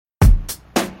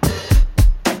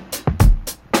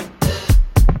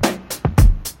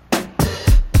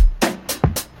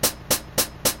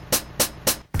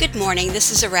Good morning.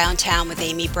 This is Around Town with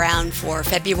Amy Brown for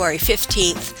February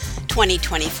 15th,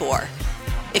 2024.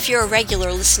 If you're a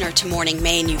regular listener to Morning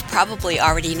Maine, you've probably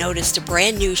already noticed a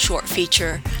brand new short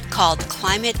feature called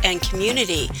Climate and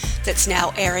Community that's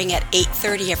now airing at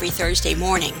 8:30 every Thursday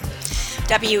morning.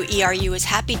 WERU is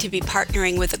happy to be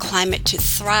partnering with the Climate to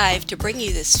Thrive to bring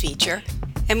you this feature,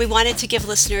 and we wanted to give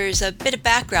listeners a bit of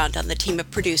background on the team of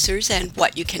producers and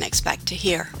what you can expect to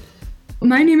hear.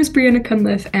 My name is Brianna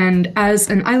Cunliffe, and as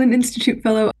an Island Institute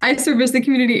Fellow, I serve as the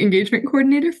Community Engagement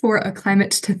Coordinator for A Climate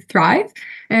to Thrive.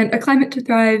 And A Climate to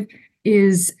Thrive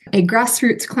is a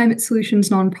grassroots climate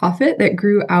solutions nonprofit that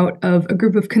grew out of a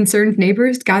group of concerned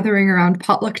neighbors gathering around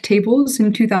potluck tables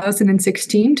in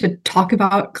 2016 to talk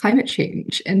about climate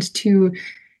change and to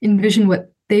envision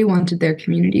what they wanted their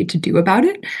community to do about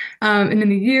it. And in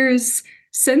the years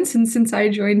since I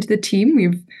joined the team,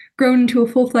 we've grown into a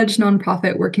full-fledged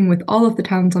nonprofit working with all of the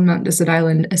towns on Mount Desert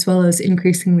Island, as well as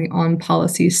increasingly on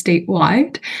policies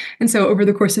statewide. And so over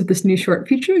the course of this new short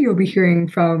feature, you'll be hearing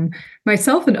from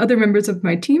myself and other members of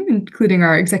my team, including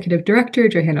our executive director,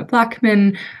 Johanna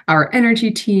Blackman, our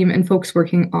energy team, and folks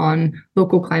working on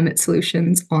local climate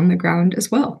solutions on the ground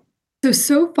as well.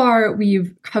 So far,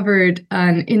 we've covered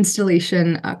an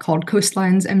installation called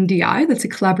Coastlines MDI. That's a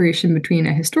collaboration between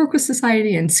a historical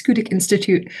society and Schoodic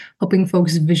Institute, helping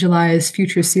folks visualize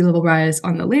future sea level rise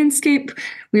on the landscape.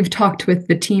 We've talked with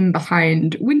the team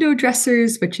behind Window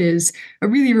Dressers, which is a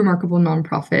really remarkable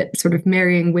nonprofit, sort of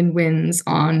marrying win-wins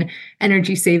on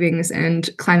energy savings and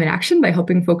climate action by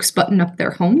helping folks button up their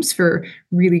homes for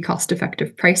really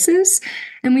cost-effective prices.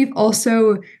 And we've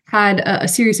also had a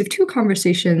series of 2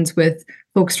 conversations with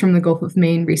folks from the Gulf of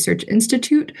Maine Research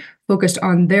Institute focused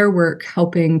on their work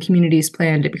helping communities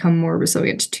plan to become more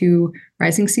resilient to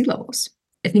rising sea levels.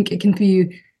 I think it can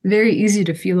be very easy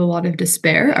to feel a lot of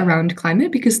despair around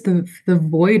climate because the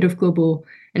void of global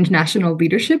and national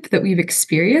leadership that we've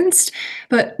experienced.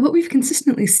 But what we've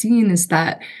consistently seen is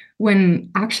that when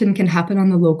action can happen on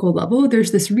the local level,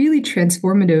 there's this really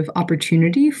transformative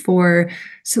opportunity for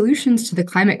solutions to the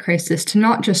climate crisis to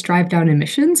not just drive down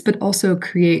emissions, but also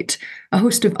create a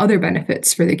host of other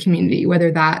benefits for the community,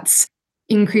 whether that's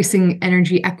increasing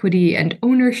energy equity and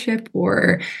ownership,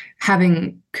 or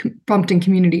prompting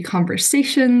community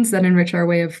conversations that enrich our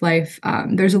way of life.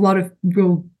 There's a lot of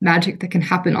real magic that can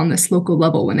happen on this local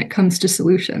level when it comes to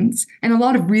solutions, and a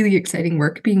lot of really exciting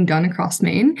work being done across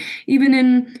Maine, even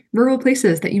in rural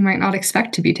places that you might not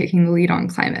expect to be taking the lead on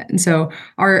climate. And so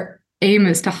our aim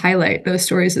is to highlight those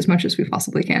stories as much as we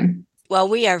possibly can. Well,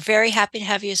 we are very happy to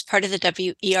have you as part of the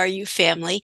WERU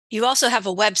family. You also have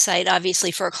a website,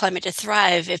 obviously, for A Climate to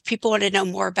Thrive. If people want to know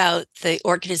more about the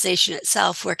organization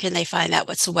itself, where can they find that?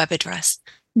 What's the web address?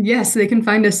 Yes, they can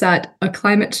find us at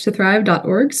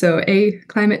aclimatetothrive.org, so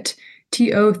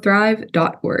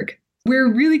aclimatetothrive.org.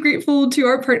 We're really grateful to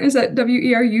our partners at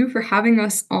WERU for having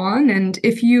us on, and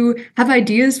if you have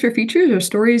ideas for features or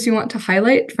stories you want to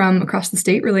highlight from across the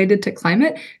state related to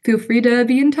climate, feel free to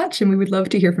be in touch, and we would love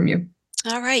to hear from you.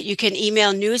 All right. You can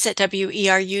email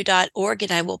news@weru.org,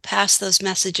 and I will pass those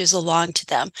messages along to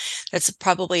them. That's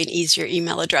probably an easier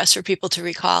email address for people to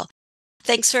recall.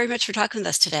 Thanks very much for talking with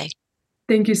us today.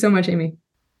 Thank you so much, Amy.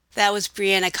 That was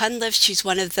Brianna Cunliffe. She's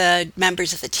one of the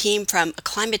members of the team from A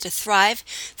Climate to Thrive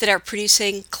that are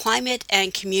producing Climate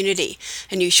and Community,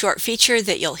 a new short feature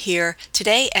that you'll hear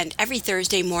today and every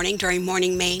Thursday morning during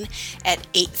Morning Maine at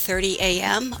 8:30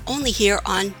 a.m., only here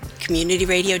on Community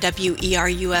Radio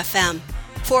WERU-FM.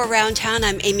 For Around Town,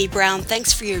 I'm Amy Brown.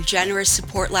 Thanks for your generous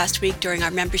support last week during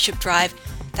our membership drive.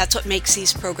 That's what makes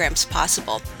these programs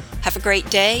possible. Have a great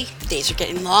day. The days are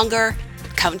getting longer.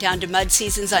 Countdown to mud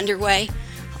season's underway.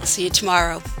 I'll see you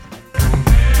tomorrow.